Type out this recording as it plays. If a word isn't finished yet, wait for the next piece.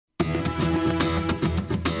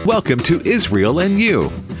Welcome to Israel and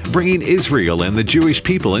You, bringing Israel and the Jewish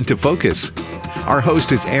people into focus. Our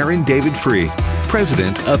host is Aaron David Free,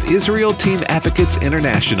 president of Israel Team Advocates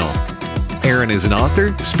International. Aaron is an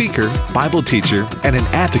author, speaker, Bible teacher, and an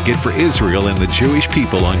advocate for Israel and the Jewish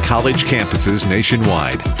people on college campuses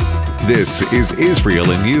nationwide. This is Israel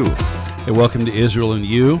and You. Hey, welcome to Israel and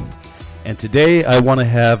You. And today I want to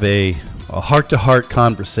have a heart-to-heart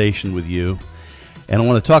conversation with you. And I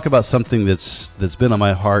want to talk about something that's been on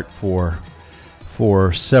my heart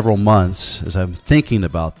for several months as I'm thinking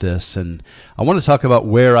about this. And I want to talk about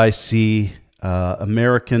where I see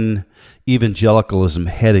American evangelicalism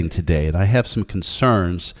heading today. And I have some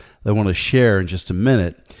concerns that I want to share in just a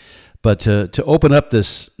minute. But to open up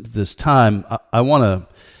this time, I want to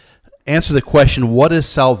answer the question, what is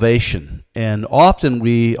salvation? And often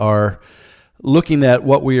we are looking at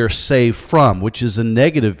what we are saved from, which is a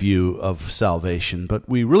negative view of salvation, but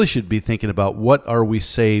we really should be thinking about what are we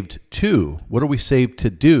saved to? What are we saved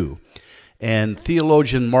to do? And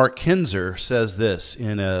theologian Mark Kinzer says this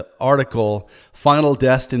in an article, Final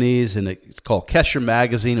Destinies, and it's called Kesher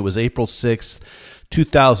Magazine. It was April 6th,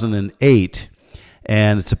 2008,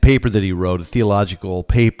 and it's a paper that he wrote, a theological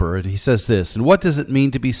paper, and he says this, and what does it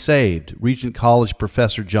mean to be saved? Regent College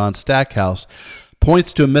professor John Stackhouse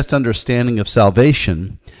points to a misunderstanding of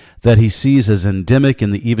salvation that he sees as endemic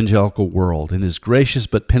in the evangelical world. In his gracious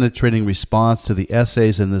but penetrating response to the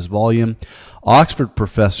essays in this volume, Oxford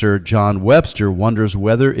professor John Webster wonders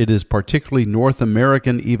whether it is particularly North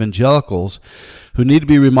American evangelicals who need to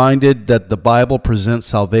be reminded that the Bible presents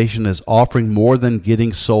salvation as offering more than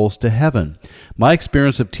getting souls to heaven. My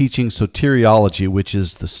experience of teaching soteriology, which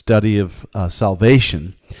is the study of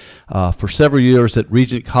salvation, for several years at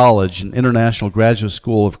Regent College, an international graduate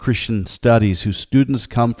school of Christian studies whose students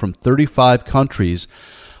come from 35 countries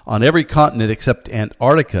on every continent except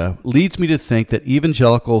Antarctica, leads me to think that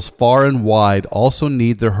evangelicals far and wide also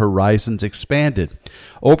need their horizons expanded.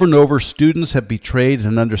 Over and over, students have betrayed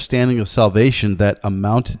an understanding of salvation that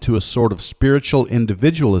amounted to a sort of spiritual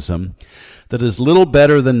individualism that is little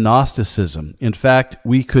better than Gnosticism. In fact,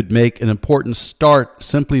 we could make an important start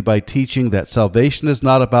simply by teaching that salvation is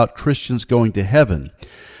not about Christians going to heaven.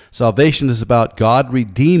 Salvation is about God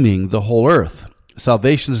redeeming the whole earth.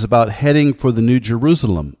 Salvation is about heading for the New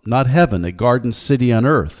Jerusalem, not heaven, a garden city on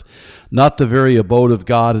earth, not the very abode of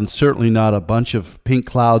God, and certainly not a bunch of pink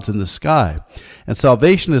clouds in the sky. And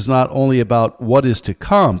salvation is not only about what is to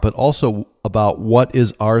come, but also about what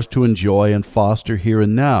is ours to enjoy and foster here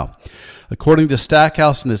and now. According to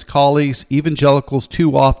Stackhouse and his colleagues, evangelicals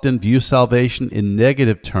too often view salvation in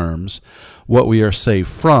negative terms, what we are saved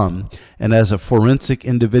from, and as a forensic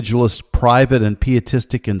individualist, private and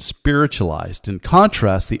pietistic and spiritualized. In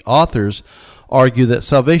contrast, the authors argue that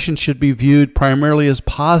salvation should be viewed primarily as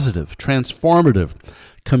positive, transformative,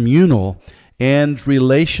 communal, and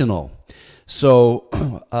relational. So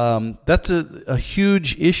that's a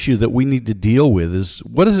huge issue that we need to deal with, is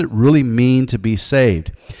what does it really mean to be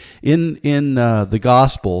saved? In the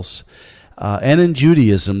Gospels and in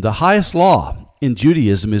Judaism, the highest law in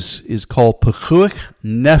Judaism is called pikuach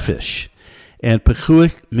nefesh. And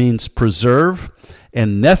pikuach means preserve,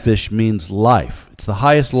 and nefesh means life. It's the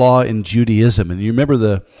highest law in Judaism. And you remember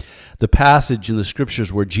the passage in the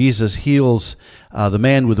scriptures where Jesus heals the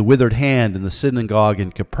man with the withered hand in the synagogue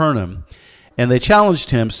in Capernaum. And they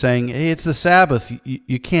challenged him, saying, hey, it's the Sabbath.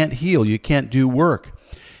 You can't heal. You can't do work.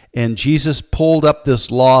 And Jesus pulled up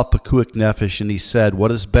this law of pikuach nefesh, and he said,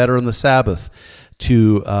 what is better on the Sabbath,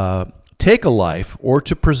 to take a life or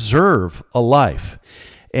to preserve a life?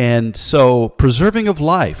 And so preserving of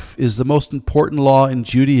life is the most important law in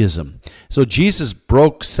Judaism. So Jesus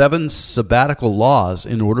broke 7 sabbatical laws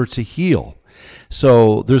in order to heal.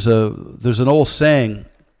 So there's an old saying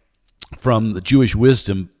from the Jewish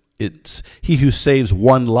wisdom, it's he who saves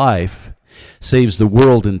one life saves the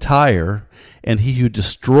world entire, and he who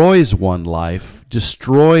destroys one life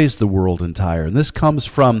destroys the world entire. And this comes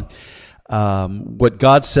from what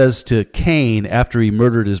God says to Cain after he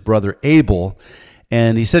murdered his brother Abel.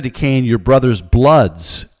 And he said to Cain, your brother's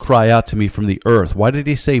bloods cry out to me from the earth. Why did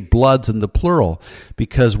he say bloods in the plural?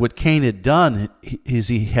 Because what Cain had done is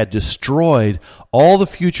he had destroyed all the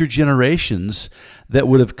future generations that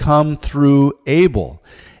would have come through Abel.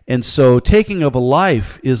 And so taking of a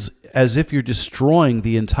life is as if you're destroying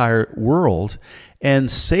the entire world, and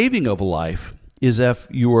saving of a life is if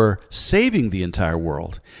you are saving the entire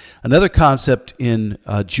world. Another concept in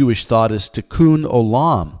Jewish thought is tikkun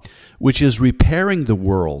olam, which is repairing the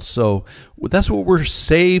world. So that's what we're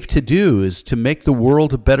saved to do, is to make the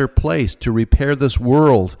world a better place, to repair this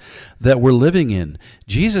world that we're living in.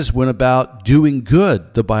 Jesus went about doing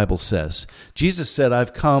good, the Bible says. Jesus said,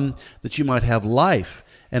 I've come that you might have life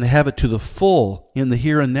and have it to the full in the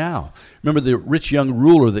here and now. Remember the rich young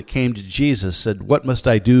ruler that came to Jesus, said, what must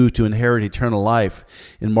I do to inherit eternal life?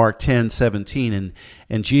 In Mark 10:17.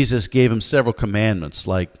 And Jesus gave him several commandments,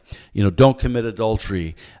 like, don't commit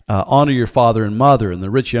adultery, honor your father and mother. And the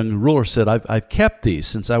rich young ruler said, I've kept these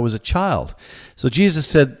since I was a child. So Jesus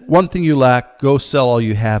said, one thing you lack, go sell all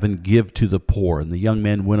you have and give to the poor. And the young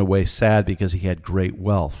man went away sad because he had great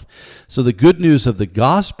wealth. So the good news of the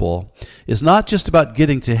gospel is not just about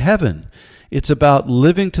getting to heaven. It's about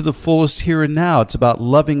living to the fullest here and now. It's about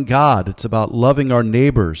loving God. It's about loving our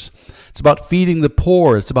neighbors. It's about feeding the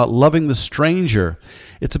poor. It's about loving the stranger.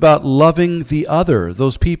 It's about loving the other,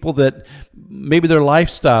 those people that maybe their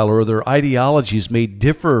lifestyle or their ideologies may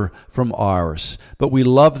differ from ours, but we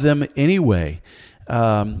love them anyway.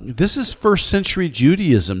 This is first century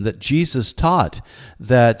Judaism that Jesus taught,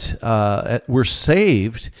 that we're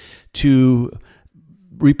saved to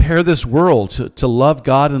repair this world, to love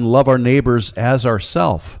God and love our neighbors as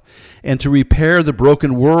ourself, and to repair the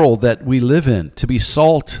broken world that we live in, to be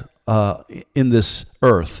salt in this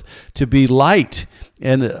earth, to be light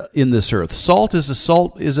in this earth. Salt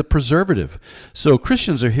is a preservative. So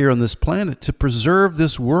Christians are here on this planet to preserve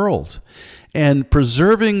this world. And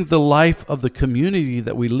preserving the life of the community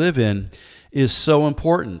that we live in is so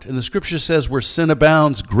important. And the scripture says where sin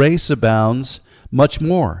abounds, grace abounds much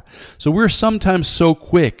more. So we're sometimes so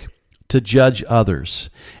quick to judge others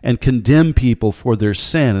and condemn people for their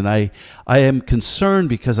sin. And I am concerned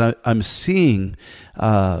because I'm seeing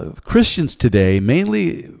Christians today,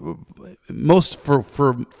 mainly most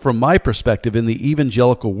from my perspective in the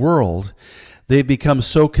evangelical world, they've become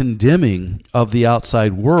so condemning of the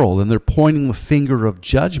outside world, and they're pointing the finger of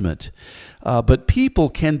judgment. But people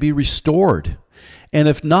can be restored. And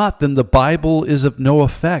if not, then the Bible is of no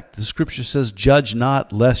effect. The scripture says, judge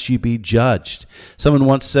not, lest ye be judged. Someone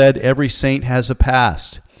once said, every saint has a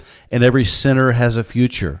past, and every sinner has a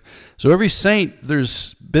future. So every saint,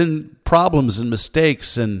 there's been problems and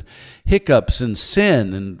mistakes and hiccups and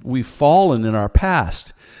sin, and we've fallen in our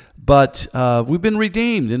past. But we've been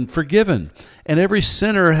redeemed and forgiven. And every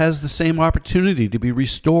sinner has the same opportunity to be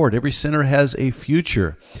restored. Every sinner has a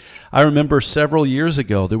future. I remember several years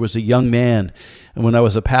ago, there was a young man, and when I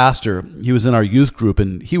was a pastor, he was in our youth group,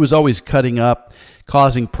 and he was always cutting up,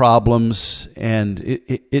 causing problems, and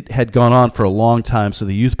it had gone on for a long time. So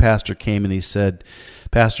the youth pastor came and he said,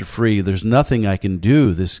 Pastor Free, there's nothing I can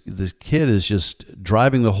do. This kid is just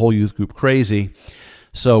driving the whole youth group crazy.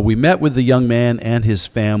 So we met with the young man and his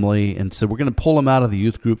family and said, we're going to pull him out of the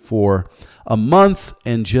youth group for a month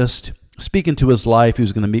and just speak into his life. He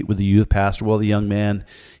was going to meet with the youth pastor. Well, the young man,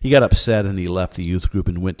 he got upset and he left the youth group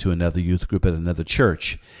and went to another youth group at another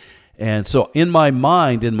church. And so in my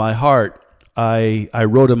mind, in my heart, I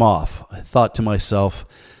wrote him off. I thought to myself,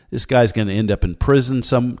 this guy's going to end up in prison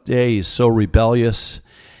someday. He's so rebellious.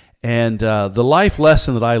 And the life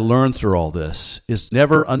lesson that I learned through all this is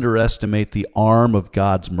never underestimate the arm of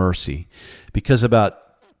God's mercy. Because about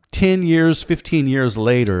 10 years, 15 years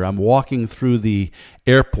later, I'm walking through the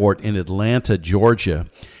airport in Atlanta, Georgia,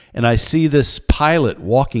 and I see this pilot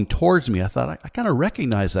walking towards me. I thought, I kind of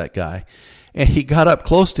recognize that guy. And he got up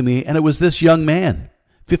close to me, and it was this young man,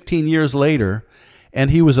 15 years later,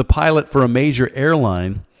 and he was a pilot for a major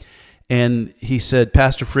airline. And he said,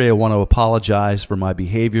 Pastor Frey, I want to apologize for my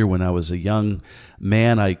behavior. When I was a young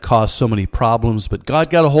man, I caused so many problems, but God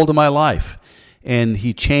got a hold of my life, and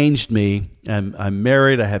he changed me. I'm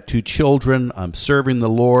married. I have 2 children. I'm serving the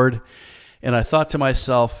Lord. And I thought to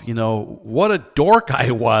myself, what a dork I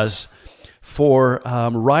was for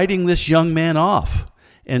writing this young man off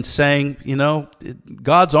and saying,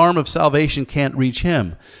 God's arm of salvation can't reach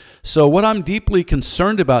him. So what I'm deeply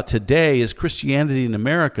concerned about today is Christianity in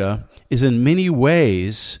America is in many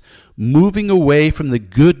ways moving away from the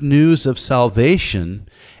good news of salvation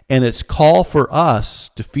and its call for us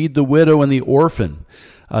to feed the widow and the orphan,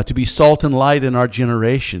 to be salt and light in our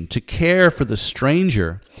generation, to care for the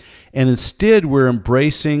stranger. And instead, we're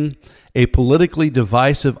embracing a politically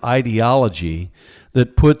divisive ideology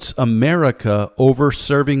that puts America over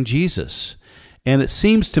serving Jesus. And it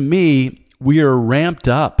seems to me we are ramped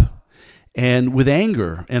up and with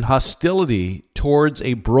anger and hostility towards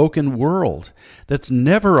a broken world. That's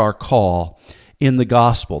never our call in the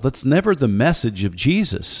gospel. That's never the message of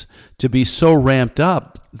Jesus, to be so ramped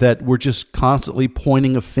up that we're just constantly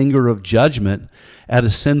pointing a finger of judgment at a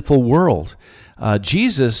sinful world.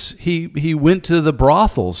 Jesus, he went to the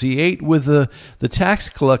brothels. He ate with the tax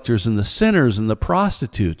collectors and the sinners and the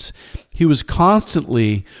prostitutes. He was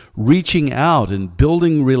constantly reaching out and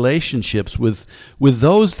building relationships with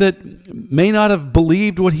those that may not have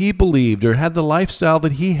believed what he believed or had the lifestyle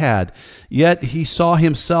that he had. Yet he saw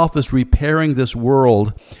himself as repairing this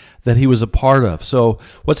world that he was a part of. So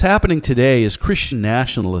what's happening today is Christian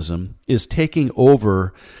nationalism is taking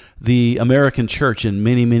over the American church in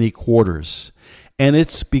many, many quarters. And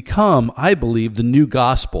it's become, I believe, the new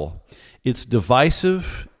gospel. It's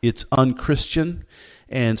divisive, it's unchristian,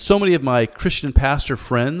 and so many of my Christian pastor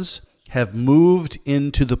friends have moved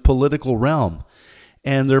into the political realm,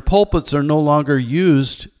 and their pulpits are no longer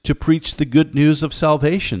used to preach the good news of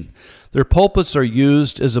salvation. Their pulpits are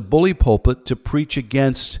used as a bully pulpit to preach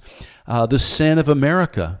against the sin of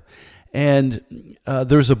America. And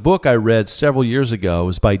there's a book I read several years ago. It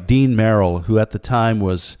was by Dean Merrill, who at the time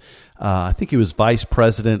was I think he was vice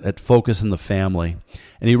president at Focus on the Family.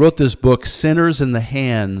 And he wrote this book, Sinners in the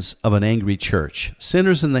Hands of an Angry Church.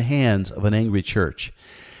 Sinners in the Hands of an Angry Church.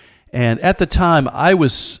 And at the time, I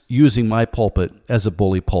was using my pulpit as a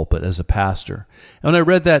bully pulpit, as a pastor. And when I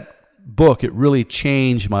read that book, it really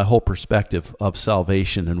changed my whole perspective of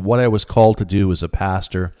salvation and what I was called to do as a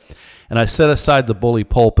pastor. And I set aside the bully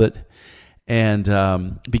pulpit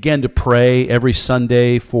and began to pray every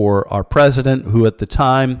Sunday for our president, who at the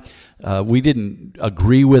time we didn't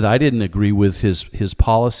agree with. I didn't agree with his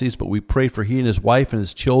policies, but we prayed for he and his wife and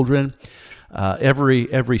his children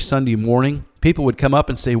every Sunday morning. People would come up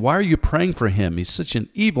and say, "Why are you praying for him? He's such an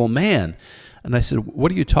evil man." And I said,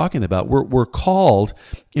 "What are you talking about? We're called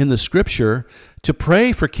in the Scripture to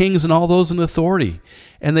pray for kings and all those in authority."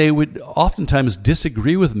 And they would oftentimes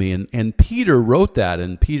disagree with me. And Peter wrote that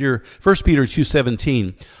in 1 Peter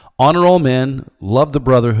 2:17, "Honor all men, love the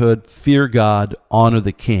brotherhood, fear God, honor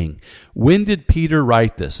the king." When did Peter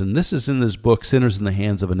write this? And this is in this book, Sinners in the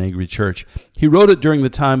Hands of an Angry Church. He wrote it during the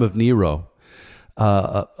time of Nero,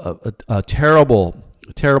 a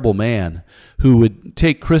terrible man who would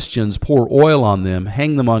take Christians, pour oil on them,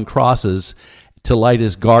 hang them on crosses to light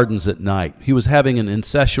his gardens at night. He was having an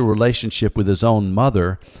incestual relationship with his own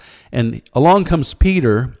mother. And along comes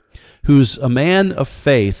Peter, who's a man of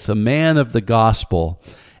faith, a man of the gospel.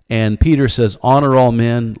 And Peter says, honor all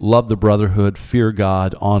men, love the brotherhood, fear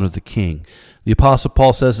God, honor the king. The Apostle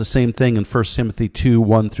Paul says the same thing in 1 Timothy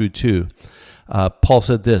 2:1-2. Paul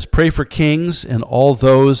said this, pray for kings and all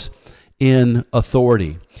those in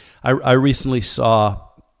authority. I recently saw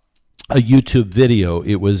a YouTube video.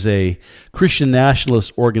 It was a Christian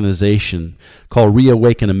nationalist organization called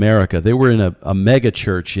Reawaken America. They were in a mega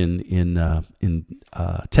church in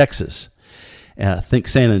Texas, I think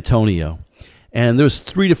San Antonio, and there was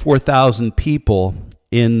 3,000 to 4,000 people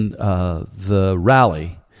in the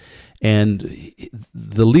rally. And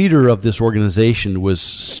the leader of this organization was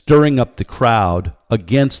stirring up the crowd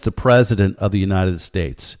against the President of the United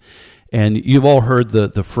States. And you've all heard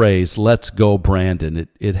the phrase, let's go Brandon.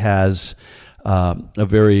 It has a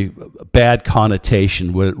very bad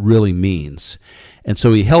connotation, what it really means. And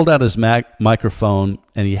so he held out his microphone,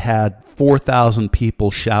 and he had 4,000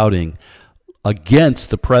 people shouting against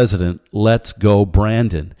the president, let's go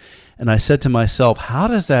Brandon. And I said to myself, how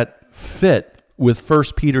does that fit with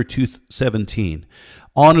 1 Peter 2:17?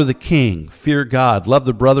 Honor the king, fear God, love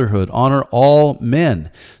the brotherhood, honor all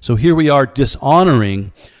men. So here we are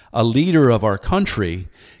dishonoring a leader of our country,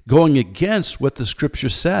 going against what the Scripture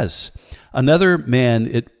says. Another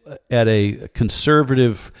man at a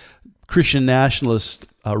conservative Christian nationalist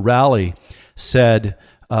rally said,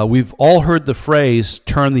 we've all heard the phrase,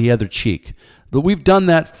 turn the other cheek. But we've done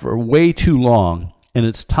that for way too long, and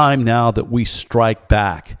it's time now that we strike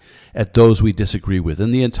back at those we disagree with.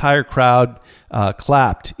 And the entire crowd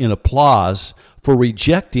clapped in applause for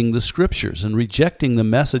rejecting the Scriptures and rejecting the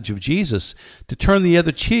message of Jesus, to turn the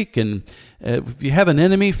other cheek. And if you have an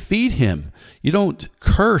enemy, feed him. You don't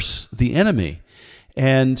curse the enemy.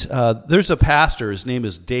 And there's a pastor, his name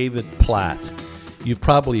is David Platt. You've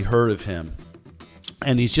probably heard of him.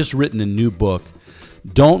 And he's just written a new book,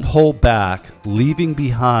 Don't Hold Back, Leaving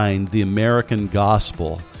Behind the American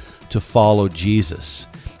Gospel to Follow Jesus.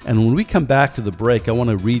 And when we come back to the break, I want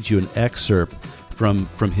to read you an excerpt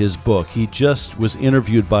from his book. He just was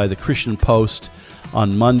interviewed by the Christian Post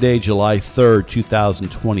on Monday, July 3rd,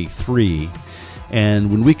 2023.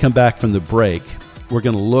 And when we come back from the break, we're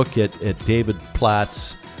going to look at David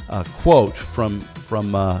Platt's quote from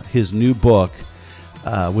his new book,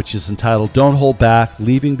 which is entitled, Don't Hold Back,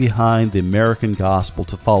 Leaving Behind the American Gospel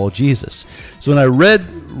to Follow Jesus. So when I read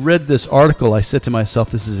read this article, I said to myself,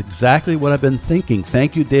 this is exactly what I've been thinking.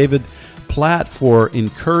 Thank you, David Platt, for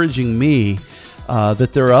encouraging me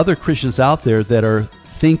that there are other Christians out there that are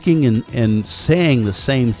thinking and saying the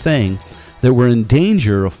same thing, that we're in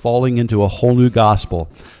danger of falling into a whole new gospel.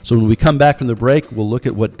 So when we come back from the break, we'll look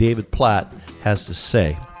at what David Platt has to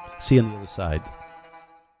say. See you on the other side.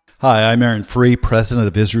 Hi, I'm Aaron Free, president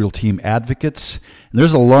of Israel Team Advocates. And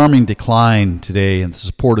there's an alarming decline today in the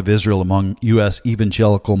support of Israel among U.S.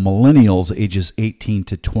 evangelical millennials ages 18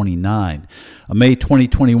 to 29. A May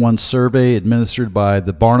 2021 survey administered by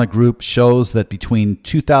the Barna Group shows that between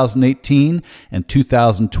 2018 and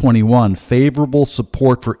 2021, favorable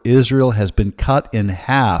support for Israel has been cut in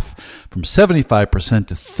half, from 75%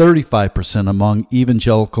 to 35% among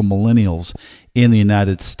evangelical millennials in the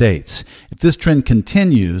United States. If this trend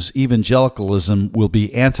continues, evangelicalism will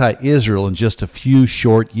be anti-Israel in just a few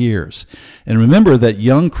short years. And remember that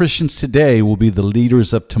young Christians today will be the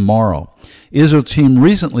leaders of tomorrow. Israel Team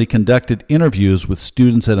recently conducted interviews with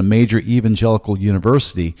students at a major evangelical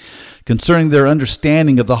university concerning their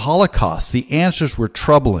understanding of the Holocaust. The answers were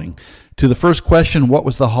troubling. To the first question, what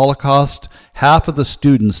was the Holocaust? Half of the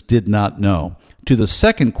students did not know. To the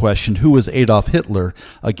second question, who was Adolf Hitler?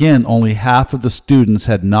 Again, only half of the students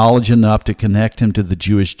had knowledge enough to connect him to the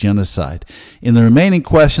Jewish genocide. In the remaining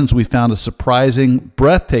questions, we found a surprising,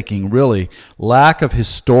 breathtaking, really, lack of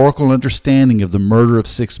historical understanding of the murder of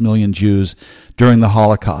 6 million Jews during the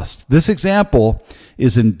Holocaust. This example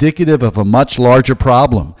is indicative of a much larger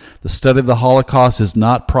problem. The study of the Holocaust is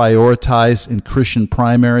not prioritized in Christian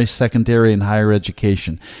primary, secondary, and higher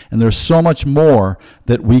education. And there's so much more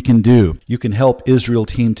that we can do. You can help Israel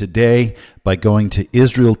Team today by going to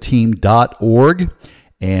israelteam.org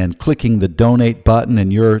and clicking the donate button,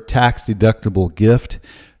 and your tax-deductible gift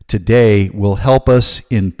today will help us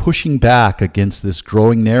in pushing back against this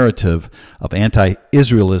growing narrative of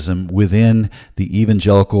anti-Israelism within the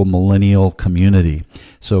evangelical millennial community.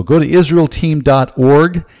 So go to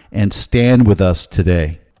israelteam.org and stand with us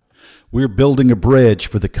today. We're building a bridge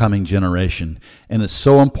for the coming generation, and it's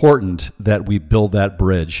so important that we build that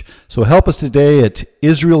bridge. So help us today at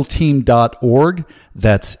israelteam.org.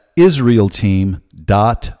 That's israelteam.org.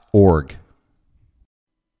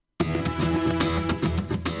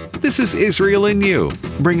 This is Israel in You,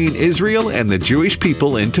 bringing Israel and the Jewish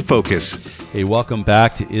people into focus. Hey, welcome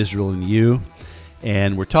back to Israel in You.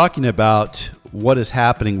 And we're talking about what is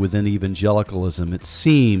happening within evangelicalism. It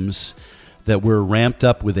seems that we're ramped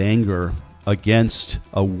up with anger against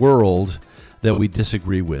a world that we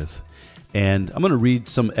disagree with. And I'm going to read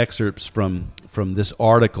some excerpts from this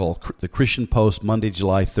article, the Christian Post, Monday,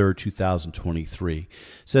 July 3rd, 2023. It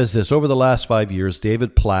says this: over the last 5 years,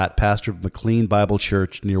 David Platt, pastor of McLean Bible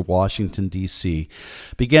Church near Washington, D.C.,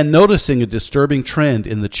 began noticing a disturbing trend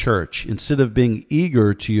in the church. Instead of being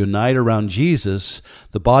eager to unite around Jesus,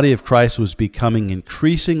 the body of Christ was becoming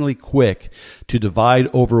increasingly quick to divide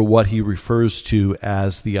over what he refers to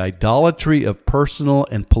as the idolatry of personal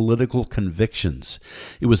and political convictions.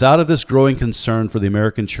 It was out of this growing concern for the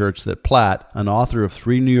American church that Platt, an author of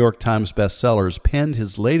 3 New York Times bestsellers, penned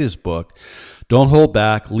his latest book, Don't Hold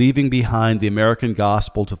Back, Leaving Behind the American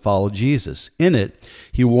Gospel to Follow Jesus. In it,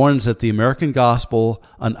 he warns that the American gospel,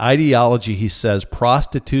 an ideology, he says,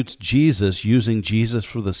 prostitutes Jesus, using Jesus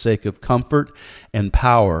for the sake of comfort and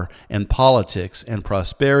power and politics and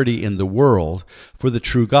prosperity in the world for the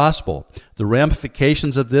true gospel. The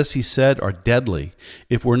ramifications of this, he said, are deadly.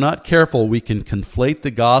 If we're not careful, we can conflate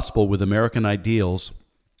the gospel with American ideals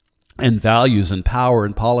and values and power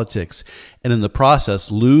and politics, and in the process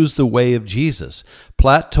lose the way of Jesus.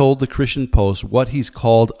 Platt told the Christian Post what he's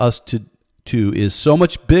called us to is so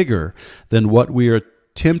much bigger than what we are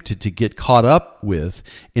tempted to get caught up with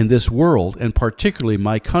in this world, and particularly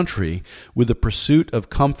my country, with the pursuit of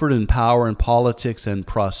comfort and power and politics and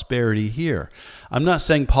prosperity here. I'm not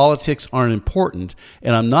saying politics aren't important,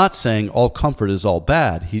 and I'm not saying all comfort is all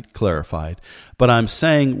bad, he clarified, but I'm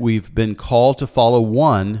saying we've been called to follow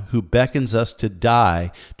one who beckons us to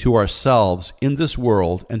die to ourselves in this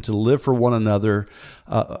world and to live for one another,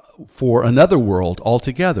 for another world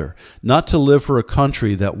altogether, not to live for a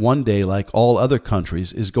country that one day, like all other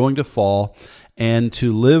countries, is going to fall, and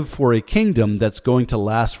to live for a kingdom that's going to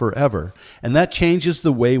last forever. And that changes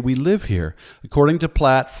the way we live here. According to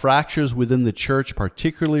Platt, fractures within the church,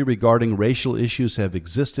 particularly regarding racial issues, have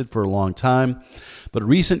existed for a long time. But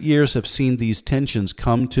recent years have seen these tensions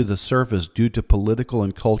come to the surface due to political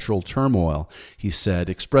and cultural turmoil, he said,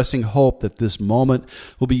 expressing hope that this moment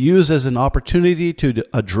will be used as an opportunity to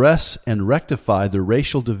address and rectify the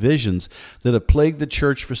racial divisions that have plagued the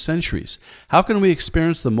church for centuries. How can we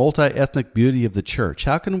experience the multi-ethnic beauty of the church?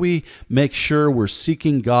 How can we make sure we're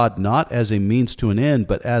seeking God not as a means to an end,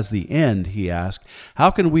 but as the end, he asked.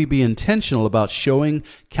 How can we be intentional about showing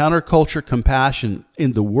counterculture compassion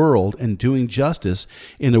in the world and doing justice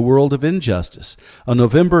in a world of injustice? A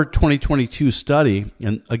November 2022 study,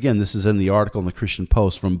 and again, this is in the article in the Christian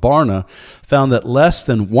Post from Barna, found that less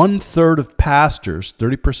than 1/3 of pastors,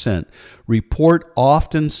 30%, report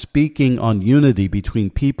often speaking on unity between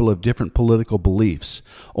people of different political beliefs.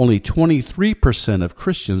 Only 23% of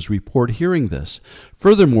Christians report hearing this.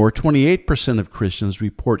 Furthermore, 28% of Christians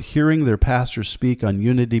report hearing their pastors speak on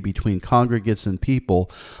unity between congregants and people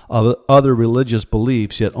of other religious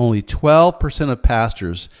beliefs, yet only 12% of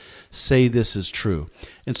pastors say this is true.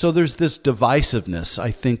 And so there's this divisiveness,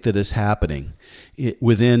 I think, that is happening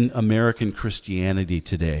within American Christianity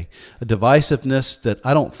today. A divisiveness that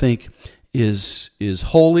I don't think is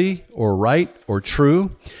holy or right or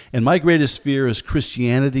true. And my greatest fear is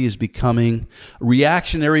Christianity is becoming a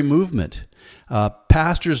reactionary movement.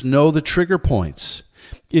 Pastors know the trigger points.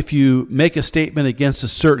 If you make a statement against a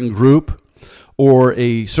certain group or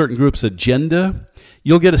a certain group's agenda,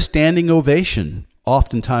 you'll get a standing ovation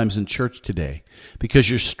oftentimes in church today because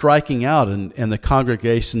you're striking out and the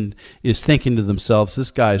congregation is thinking to themselves,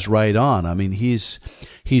 this guy's right on. I mean, he's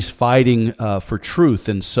fighting for truth.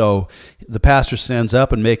 And so the pastor stands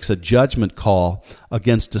up and makes a judgment call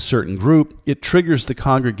against a certain group. It triggers the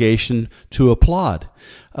congregation to applaud.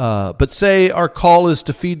 But say our call is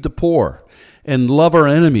to feed the poor and love our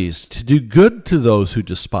enemies, to do good to those who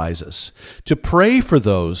despise us, to pray for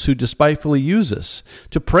those who despitefully use us,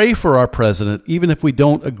 to pray for our president, even if we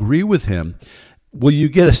don't agree with him. Will you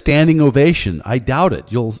get a standing ovation? I doubt it.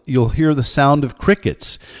 You'll hear the sound of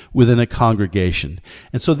crickets within a congregation.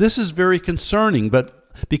 And so this is very concerning,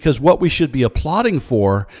 but because what we should be applauding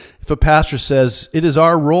for, if a pastor says, it is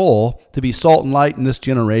our role to be salt and light in this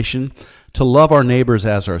generation, to love our neighbors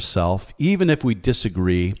as ourselves, even if we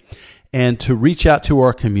disagree, and to reach out to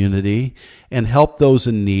our community and help those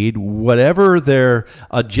in need, whatever their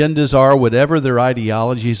agendas are, whatever their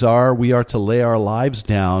ideologies are, we are to lay our lives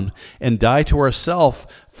down and die to ourselves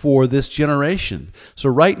for this generation. So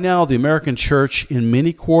right now, the American church in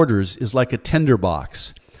many quarters is like a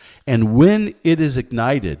tinderbox. And when it is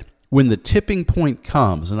ignited, when the tipping point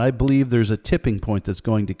comes, and I believe there's a tipping point that's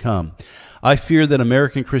going to come, I fear that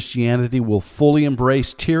American Christianity will fully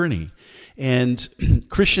embrace tyranny. And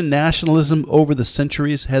Christian nationalism over the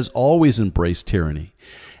centuries has always embraced tyranny.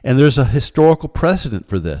 And there's a historical precedent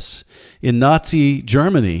for this. In Nazi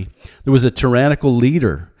Germany, there was a tyrannical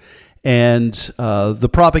leader. And the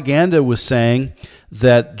propaganda was saying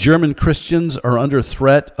that German Christians are under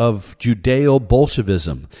threat of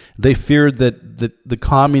Judeo-Bolshevism. They feared that the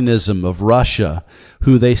communism of Russia,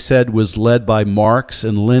 who they said was led by Marx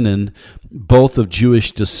and Lenin, both of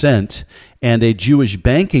Jewish descent, and a Jewish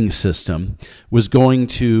banking system, was going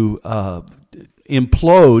to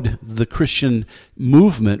implode the Christian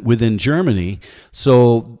movement within Germany.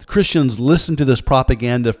 So Christians listened to this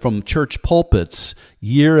propaganda from church pulpits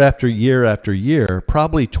year after year after year,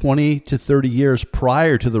 probably 20 to 30 years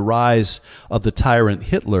prior to the rise of the tyrant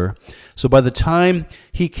Hitler. So by the time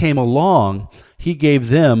he came along, he gave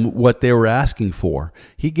them what they were asking for.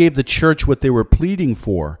 He gave the church what they were pleading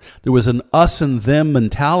for. There was an us and them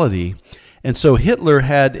mentality. And so Hitler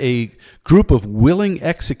had a group of willing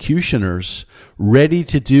executioners ready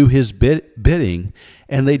to do his bidding,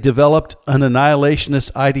 and they developed an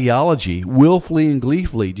annihilationist ideology, willfully and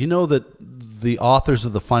gleefully. Do you know that the authors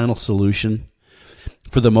of The Final Solution,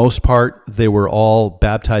 for the most part, they were all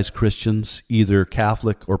baptized Christians, either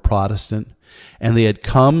Catholic or Protestant, and they had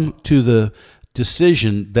come to the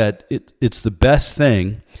decision that it's the best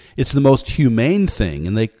thing, it's the most humane thing,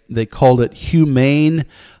 and they called it humane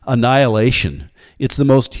annihilation. It's the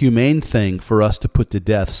most humane thing for us to put to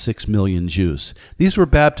death 6 million Jews. These were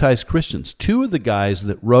baptized Christians. Two of the guys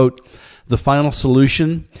that wrote The Final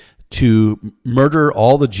Solution to murder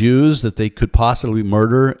all the Jews that they could possibly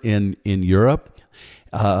murder in Europe,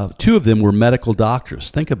 two of them were medical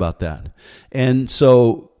doctors. Think about that. And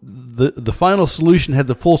so the Final Solution had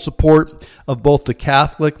the full support of both the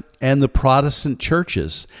Catholic and the Protestant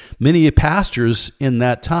churches. Many pastors in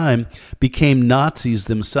that time became Nazis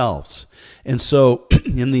themselves. And so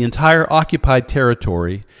in the entire occupied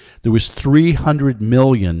territory, there was 300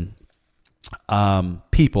 million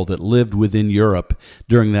people that lived within Europe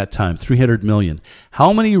during that time, 300 million.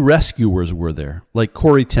 How many rescuers were there, like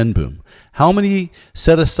Corrie ten Boom? How many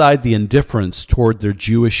set aside the indifference toward their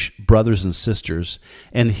Jewish brothers and sisters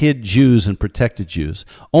and hid Jews and protected Jews?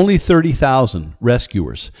 Only 30,000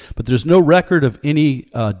 rescuers. But there's no record of any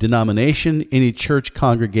denomination, any church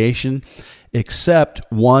congregation, except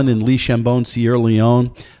one in Le Chambon, Sierra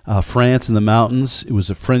Leone, France, in the mountains. It was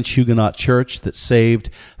a French Huguenot church that saved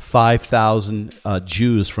 5,000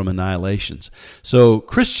 Jews from annihilation. So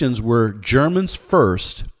Christians were Germans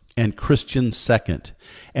first and Christians second.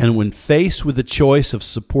 And when faced with the choice of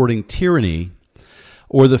supporting tyranny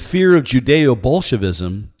or the fear of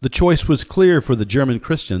Judeo-Bolshevism, the choice was clear for the German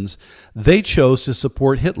Christians. They chose to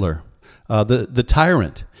support Hitler, the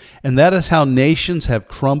tyrant. And that is how nations have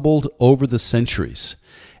crumbled over the centuries.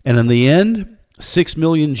 And in the end, 6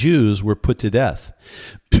 million Jews were put to death.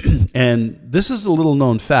 And this is a little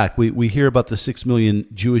known fact. We hear about the 6 million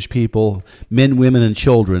Jewish people, men, women, and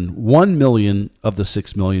children. 1 million of the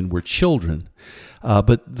 6 million were children.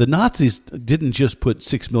 But the Nazis didn't just put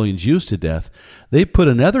 6 million Jews to death. They put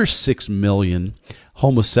another 6 million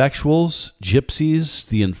homosexuals, gypsies,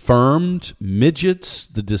 the infirmed, midgets,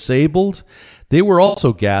 the disabled. They were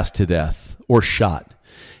also gassed to death or shot.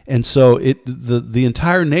 And so the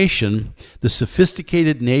entire nation, the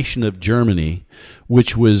sophisticated nation of Germany,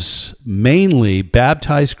 which was mainly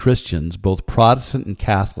baptized Christians, both Protestant and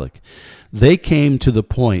Catholic, they came to the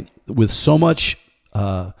point with so much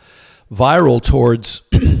viral towards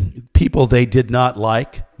people they did not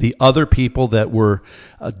like, the other people that were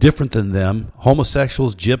different than them,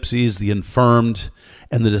 homosexuals, gypsies, the infirmed,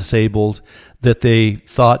 and the disabled, that they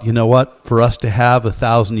thought, you know what, for us to have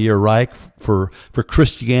 1,000-year Reich, for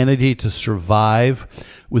Christianity to survive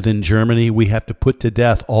within Germany, we have to put to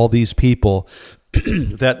death all these people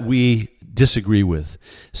that we disagree with.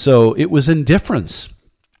 So it was indifference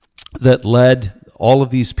that led all of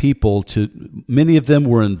these people to, many of them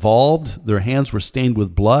were involved, their hands were stained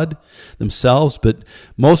with blood themselves, but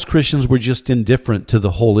most Christians were just indifferent to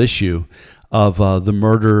the whole issue of the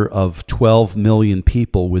murder of 12 million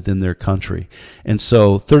people within their country. And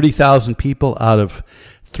so 30,000 people out of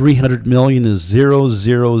 300 million is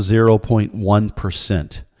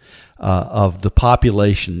 0.1% of the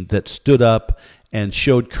population that stood up and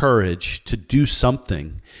showed courage to do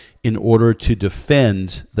something in order to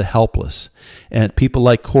defend the helpless, and people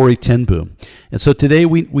like Corrie ten Boom. And so today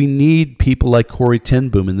we need people like Corrie ten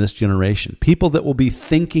Boom in this generation, people that will be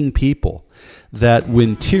thinking people, that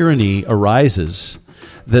when tyranny arises,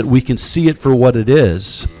 that we can see it for what it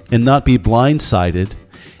is and not be blindsided.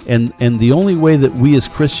 And the only way that we as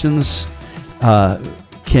Christians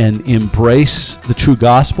can embrace the true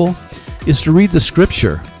gospel is to read the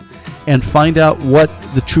Scripture and find out what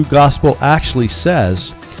the true gospel actually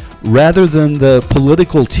says, rather than the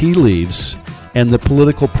political tea leaves and the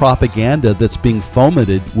political propaganda that's being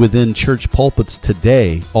fomented within church pulpits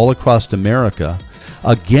today all across America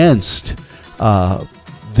against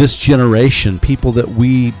this generation, people that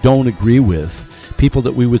we don't agree with, people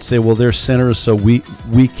that we would say, well, they're sinners, so we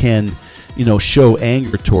can, show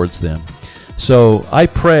anger towards them. So I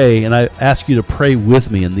pray, and I ask you to pray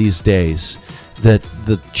with me in these days, that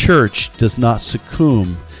the church does not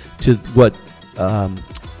succumb to what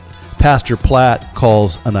Pastor Platt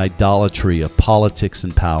calls an idolatry of politics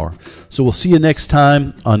and power. So we'll see you next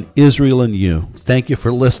time on Israel and You. Thank you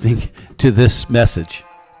for listening to this message.